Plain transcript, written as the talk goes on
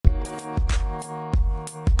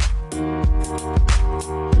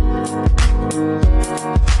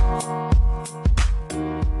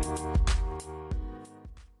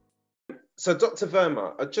So Dr.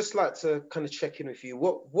 Verma, I'd just like to kind of check in with you.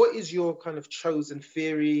 What is your kind of chosen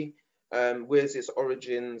theory? Where's its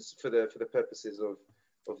origins for the purposes of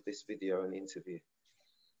this video and interview?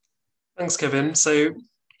 Thanks, Kevin. So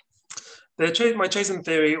my chosen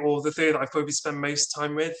theory, or the theory that I've probably spent most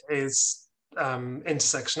time with, is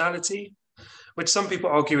intersectionality, which some people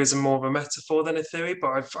argue is more of a metaphor than a theory, but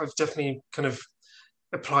I've definitely kind of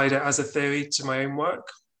applied it as a theory to my own work.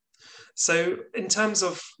 So in terms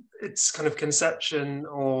of its kind of conception,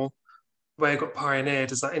 or where it got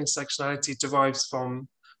pioneered, is that intersectionality derives from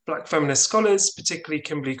Black feminist scholars, particularly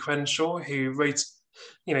Kimberly Crenshaw, who wrote,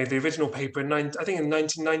 the original paper I think in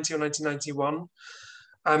 1990 or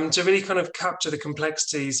 1991, to really kind of capture the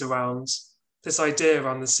complexities around this idea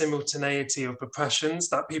around the simultaneity of oppressions,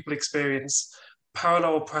 that people experience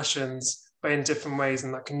parallel oppressions, but in different ways,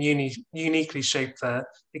 and that can uniquely shape their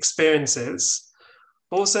experiences.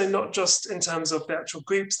 But also not just in terms of the actual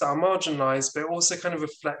groups that are marginalized, but it also kind of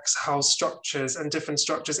reflects how structures and different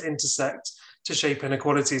structures intersect to shape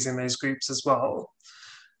inequalities in those groups as well.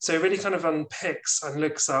 So it really kind of unpicks and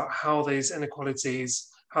looks at how those inequalities,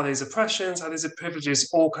 how those oppressions, how those privileges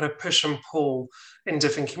all kind of push and pull in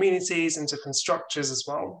different communities and different structures as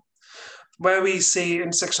well. Where we see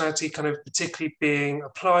intersectionality kind of particularly being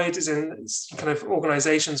applied is in kind of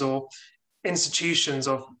organizations or institutions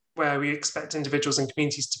of where we expect individuals and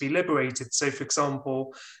communities to be liberated. So for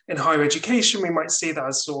example, in higher education, we might see that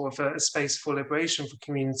as sort of a space for liberation for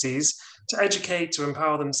communities to educate, to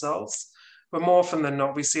empower themselves. But more often than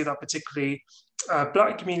not, we see that particularly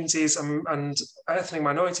Black communities and ethnic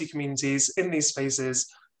minority communities in these spaces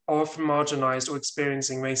are often marginalized or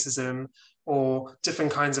experiencing racism or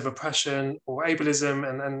different kinds of oppression or ableism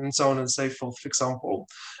and so on and so forth, for example.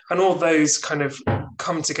 And all those kind of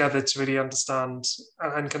come together to really understand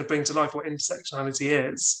and kind of bring to life what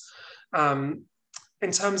intersectionality is.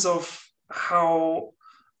 In terms of how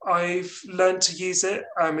I've learned to use it,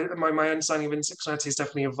 my understanding of intersectionality has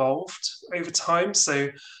definitely evolved over time. So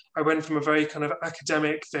I went from a very kind of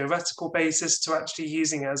academic, theoretical basis to actually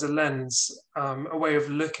using it as a lens, a way of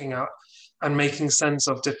looking at and making sense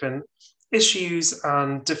of different issues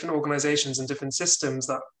and different organizations and different systems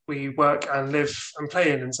that we work and live and play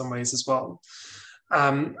in some ways as well.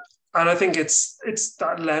 And I think it's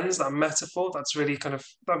that lens, that metaphor, that really kind of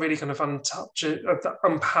that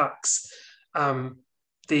unpacks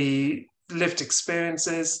the lived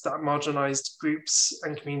experiences that marginalized groups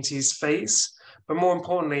and communities face. But more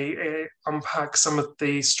importantly, it unpacks some of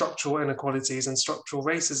the structural inequalities and structural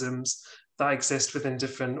racisms that exist within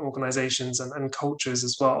different organizations and cultures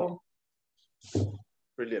as well.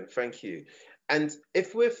 Brilliant, thank you. And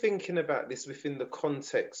if we're thinking about this within the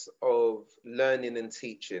context of learning and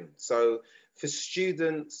teaching, so for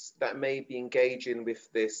students that may be engaging with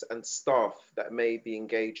this and staff that may be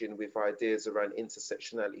engaging with ideas around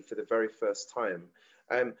intersectionality for the very first time,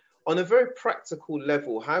 on a very practical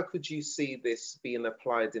level, how could you see this being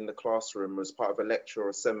applied in the classroom as part of a lecture or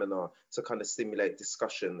a seminar to kind of stimulate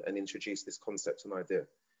discussion and introduce this concept and idea?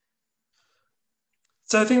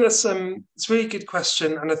 So I think that's it's a really good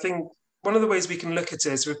question. And I think one of the ways we can look at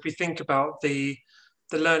it is if we think about the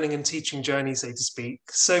learning and teaching journey, so to speak.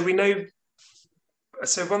 So one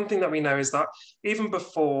thing that we know is that even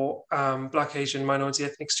before Black, Asian, minority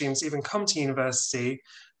ethnic students even come to university,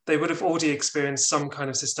 they would have already experienced some kind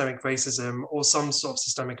of systemic racism or some sort of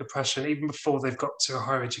systemic oppression, even before they've got to a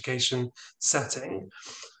higher education setting.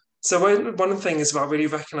 So one thing is about really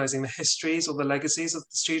recognizing the histories or the legacies of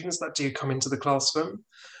the students that do come into the classroom,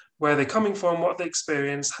 where they're coming from, what they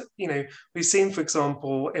experience. We've seen, for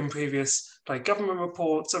example, in previous government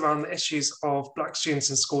reports around the issues of Black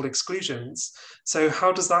students in school exclusions. So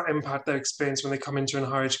how does that impact their experience when they come into a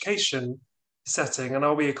higher education setting? And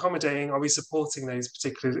are we accommodating, are we supporting those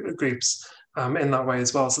particular groups in that way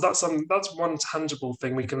as well? So that's one tangible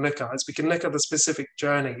thing we can look at, is we can look at the specific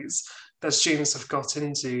journeys that students have got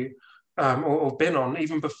into or been on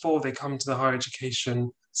even before they come to the higher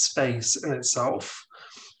education space in itself.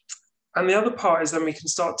 And the other part is then we can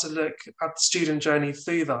start to look at the student journey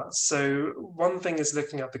through that. So one thing is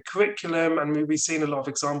looking at the curriculum, and we've seen a lot of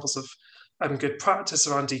examples of good practice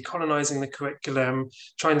around decolonizing the curriculum,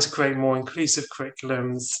 trying to create more inclusive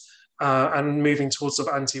curriculums, and moving towards sort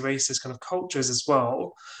of anti-racist kind of cultures as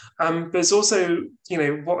well. But it's also,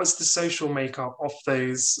 what is the social makeup of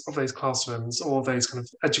those classrooms or those kind of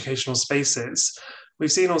educational spaces?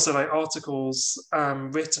 We've seen also articles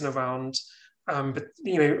written around but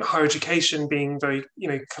higher education being very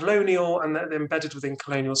colonial and they're embedded within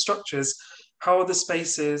colonial structures. How are the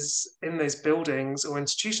spaces in those buildings or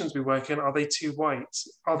institutions we work in, are they too white?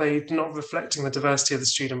 Are they not reflecting the diversity of the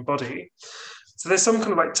student body? So there's some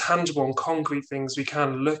kind of like tangible and concrete things we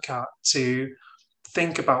can look at to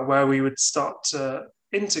think about where we would start to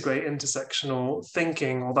integrate intersectional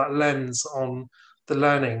thinking or that lens on the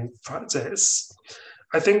learning practice.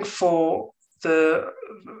 I think for the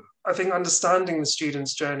I think understanding the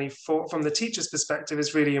student's journey from the teacher's perspective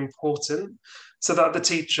is really important, so that the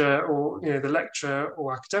teacher or the lecturer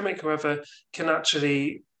or academic, whoever, can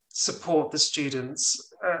actually support the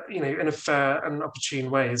students, in a fair and opportune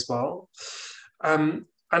way as well. And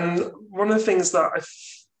one of the things that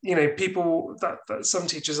people that some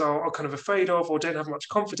teachers are kind of afraid of or don't have much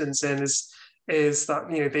confidence in is that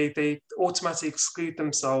they automatically exclude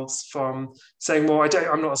themselves from saying, well,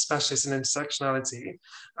 I'm not a specialist in intersectionality,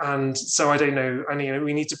 and so I don't know, and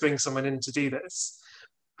we need to bring someone in to do this.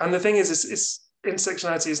 And the thing is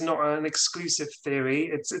intersectionality is not an exclusive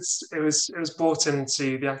theory. It was brought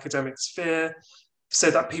into the academic sphere so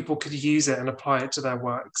that people could use it and apply it to their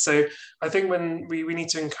work. So I think when we need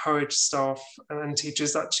to encourage staff and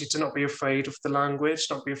teachers actually to not be afraid of the language,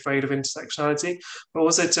 not be afraid of intersectionality, but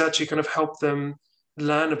also to actually kind of help them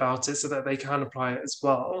learn about it so that they can apply it as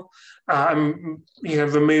well, and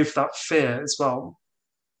remove that fear as well.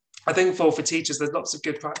 I think for teachers, there's lots of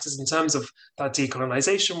good practice in terms of that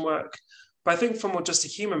decolonization work. But I think from just a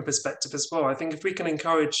human perspective as well, I think if we can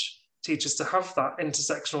encourage teachers to have that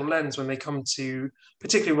intersectional lens when they come to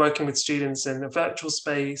particularly working with students in a virtual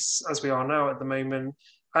space, as we are now at the moment,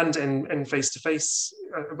 and in face-to-face,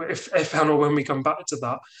 if and or when we come back to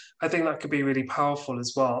that, I think that could be really powerful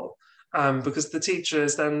as well. Because the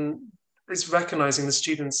teachers then is recognizing the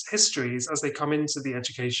students' histories as they come into the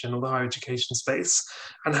education or the higher education space,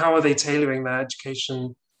 and how are they tailoring their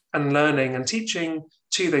education and learning and teaching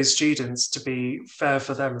to those students to be fair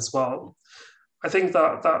for them as well. I think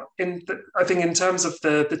in terms of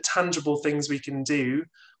the tangible things we can do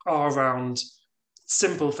are around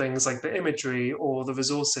simple things like the imagery or the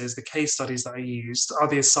resources, the case studies that are used, are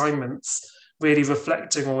the assignments really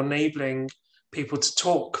reflecting or enabling people to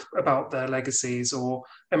talk about their legacies or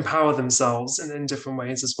empower themselves in different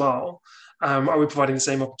ways as well? Are we providing the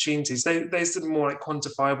same opportunities? Those are the more like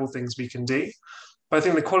quantifiable things we can do. But I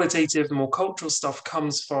think the qualitative, the more cultural stuff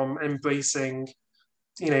comes from embracing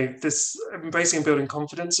embracing and building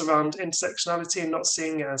confidence around intersectionality and not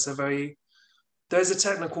seeing it as there's a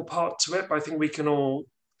technical part to it, but I think we can all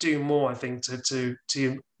do more, I think, to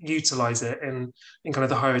utilize it in kind of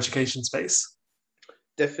the higher education space.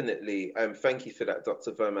 Definitely. Thank you for that,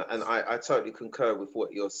 Dr. Verma. And I totally concur with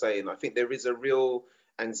what you're saying. I think there is a real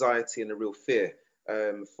anxiety and a real fear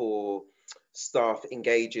for staff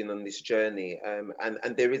engaging on this journey,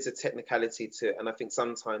 and there is a technicality to it, and I think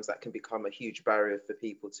sometimes that can become a huge barrier for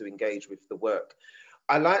people to engage with the work.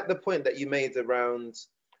 I like the point that you made around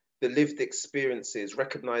the lived experiences,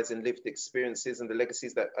 recognizing lived experiences and the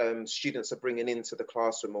legacies that students are bringing into the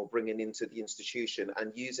classroom or bringing into the institution,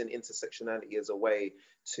 and using intersectionality as a way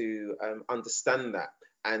to understand that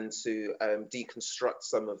and to deconstruct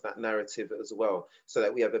some of that narrative as well, so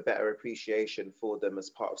that we have a better appreciation for them as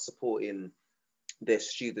part of supporting their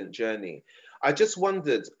student journey. I just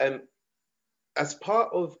wondered, as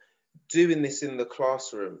part of doing this in the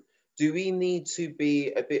classroom, do we need to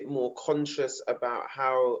be a bit more conscious about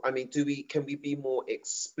can we be more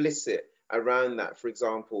explicit around that? For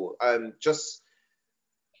example, just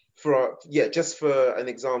for an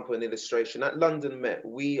example, an illustration, at London Met,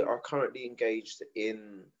 we are currently engaged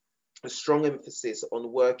in a strong emphasis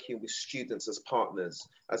on working with students as partners,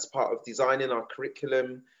 as part of designing our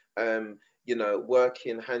curriculum,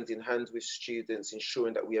 working hand in hand with students,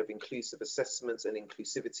 ensuring that we have inclusive assessments and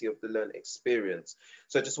inclusivity of the learner experience.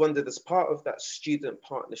 So I just wondered, as part of that student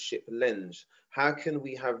partnership lens, how can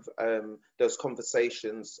we have those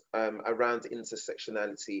conversations around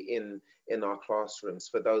intersectionality in our classrooms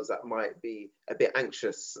for those that might be a bit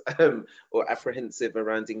anxious or apprehensive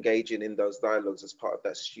around engaging in those dialogues as part of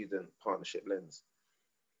that student partnership lens?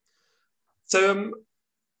 So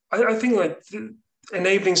I think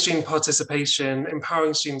enabling student participation,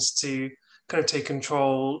 empowering students to kind of take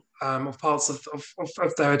control of parts of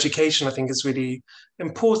their education, I think is really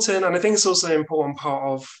important. And I think it's also an important part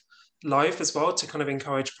of life as well, to kind of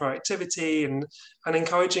encourage proactivity and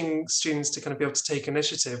encouraging students to kind of be able to take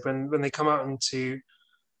initiative when they come out into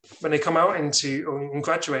or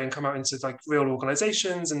graduate and come out into like real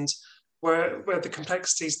organizations, and where the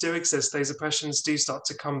complexities do exist, those oppressions do start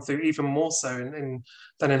to come through even more so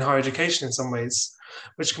than in higher education in some ways,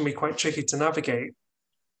 which can be quite tricky to navigate.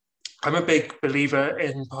 I'm a big believer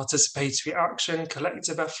in participatory action,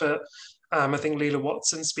 collective effort. I think Leela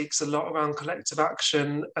Watson speaks a lot around collective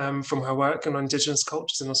action from her work on Indigenous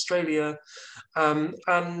cultures in Australia.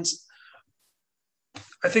 And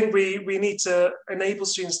I think we need to enable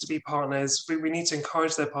students to be partners. We need to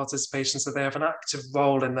encourage their participation so they have an active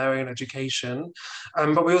role in their own education.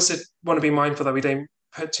 But we also want to be mindful that we don't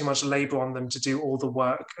put too much labor on them to do all the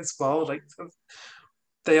work as well. Like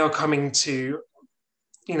they are coming to,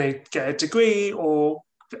 get a degree or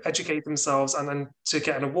educate themselves and then to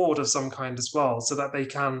get an award of some kind as well, so that they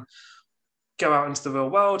can go out into the real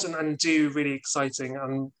world and do really exciting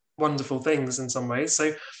and wonderful things in some ways.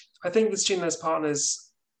 So I think the student as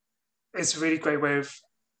partners is a really great way of,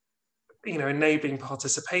 enabling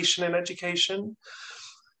participation in education.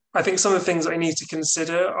 I think some of the things I need to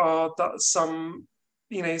consider are that some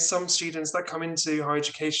students that come into higher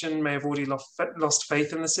education may have already lost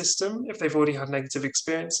faith in the system if they've already had negative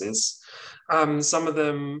experiences. Some of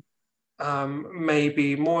them may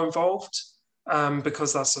be more involved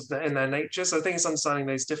because that's in their nature. So I think it's understanding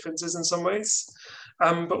those differences in some ways.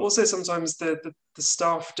 But also sometimes the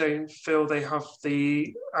staff don't feel they have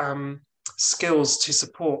the skills to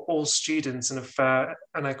support all students in a fair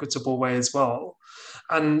and equitable way as well.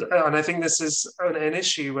 And I think this is an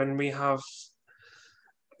issue when we have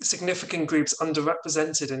significant groups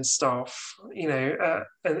underrepresented in staff, in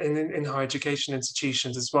higher education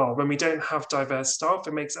institutions as well. When we don't have diverse staff,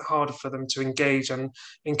 it makes it harder for them to engage and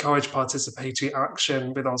encourage participatory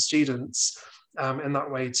action with our students in that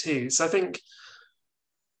way too. So I think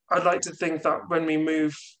I'd like to think that when we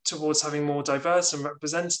move towards having more diverse and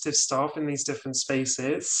representative staff in these different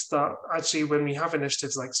spaces, that actually when we have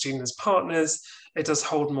initiatives like Student as Partners, it does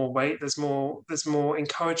hold more weight, there's more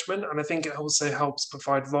encouragement. And I think it also helps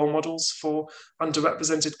provide role models for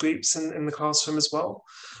underrepresented groups in the classroom as well.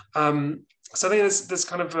 So I think there's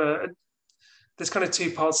kind of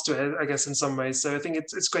two parts to it, I guess, in some ways. So I think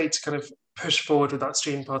it's great to kind of push forward with that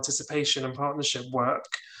student participation and partnership work.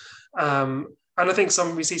 And I think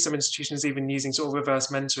we see some institutions even using sort of reverse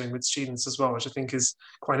mentoring with students as well, which I think is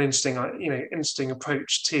quite an interesting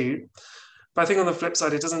approach too. But I think on the flip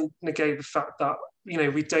side, it doesn't negate the fact that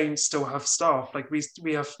we don't still have staff. Like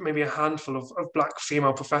we have maybe a handful of Black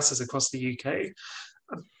female professors across the UK.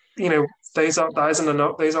 Those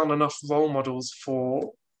aren't enough role models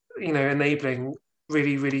for enabling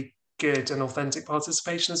really, really good and authentic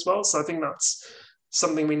participation as well. So I think that's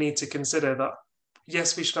something we need to consider, that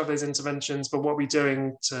yes, we should have those interventions, but what are we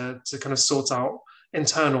doing to kind of sort out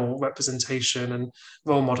internal representation and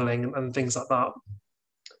role modeling and things like that?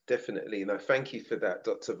 Definitely. No, thank you for that,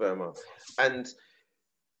 Dr. Verma. And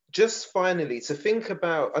just finally, to think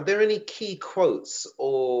about, are there any key quotes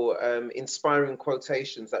or inspiring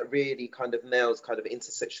quotations that really kind of nails kind of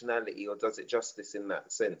intersectionality, or does it justice in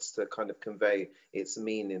that sense to kind of convey its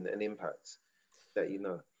meaning and impact that you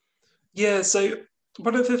know? Yeah, so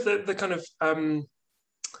one of the kind of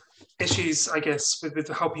issues, I guess, with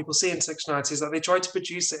how people see intersectionality is that they try to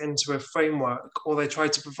produce it into a framework, or they try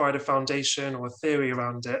to provide a foundation or a theory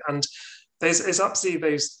around it. And it's absolutely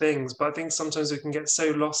those things, but I think sometimes we can get so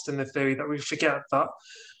lost in the theory that we forget that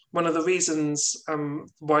one of the reasons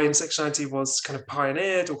why intersectionality was kind of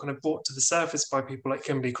pioneered or kind of brought to the surface by people like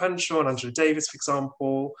Kimberly Crenshaw and Angela Davis, for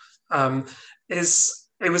example, is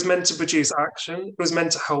it was meant to produce action. It was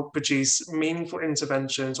meant to help produce meaningful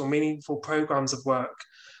interventions or meaningful programs of work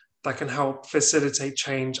that can help facilitate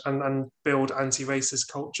change and build anti-racist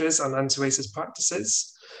cultures and anti-racist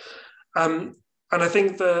practices. And I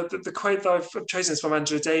think the quote that I've chosen is from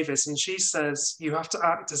Angela Davis, and she says, you have to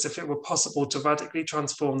act as if it were possible to radically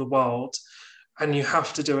transform the world, and you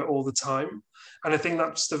have to do it all the time. And I think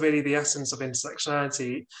that's really the essence of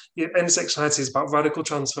intersectionality. Intersectionality is about radical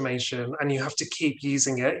transformation, and you have to keep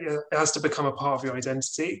using it. It has to become a part of your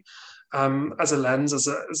identity, as a lens, as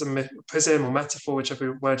a prism or metaphor,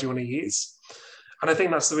 whichever word you want to use. And I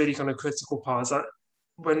think that's the really kind of critical part, is that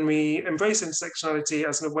when we embrace intersectionality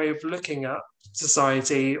as a way of looking at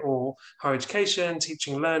society or higher education,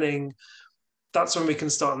 teaching, learning, that's when we can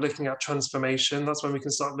start looking at transformation. That's when we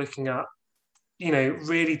can start looking at,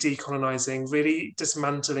 really decolonizing, really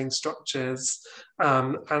dismantling structures,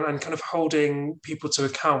 and kind of holding people to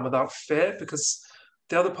account without fear, because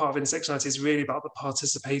the other part of intersectionality is really about the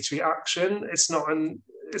participatory action. It's not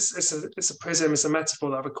it's a prism, it's a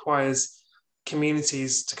metaphor that requires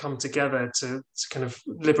communities to come together to kind of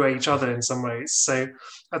liberate each other in some ways. So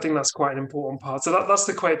I think that's quite an important part. So that's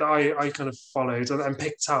the quote that I kind of followed and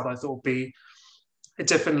picked out, that I thought would be a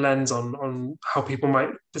different lens on how people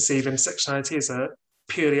might perceive intersectionality as a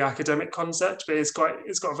purely academic concept, but it's got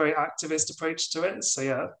a very activist approach to it. So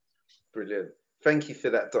yeah. Brilliant. Thank you for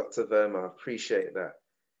that, Dr. Verma. I appreciate that.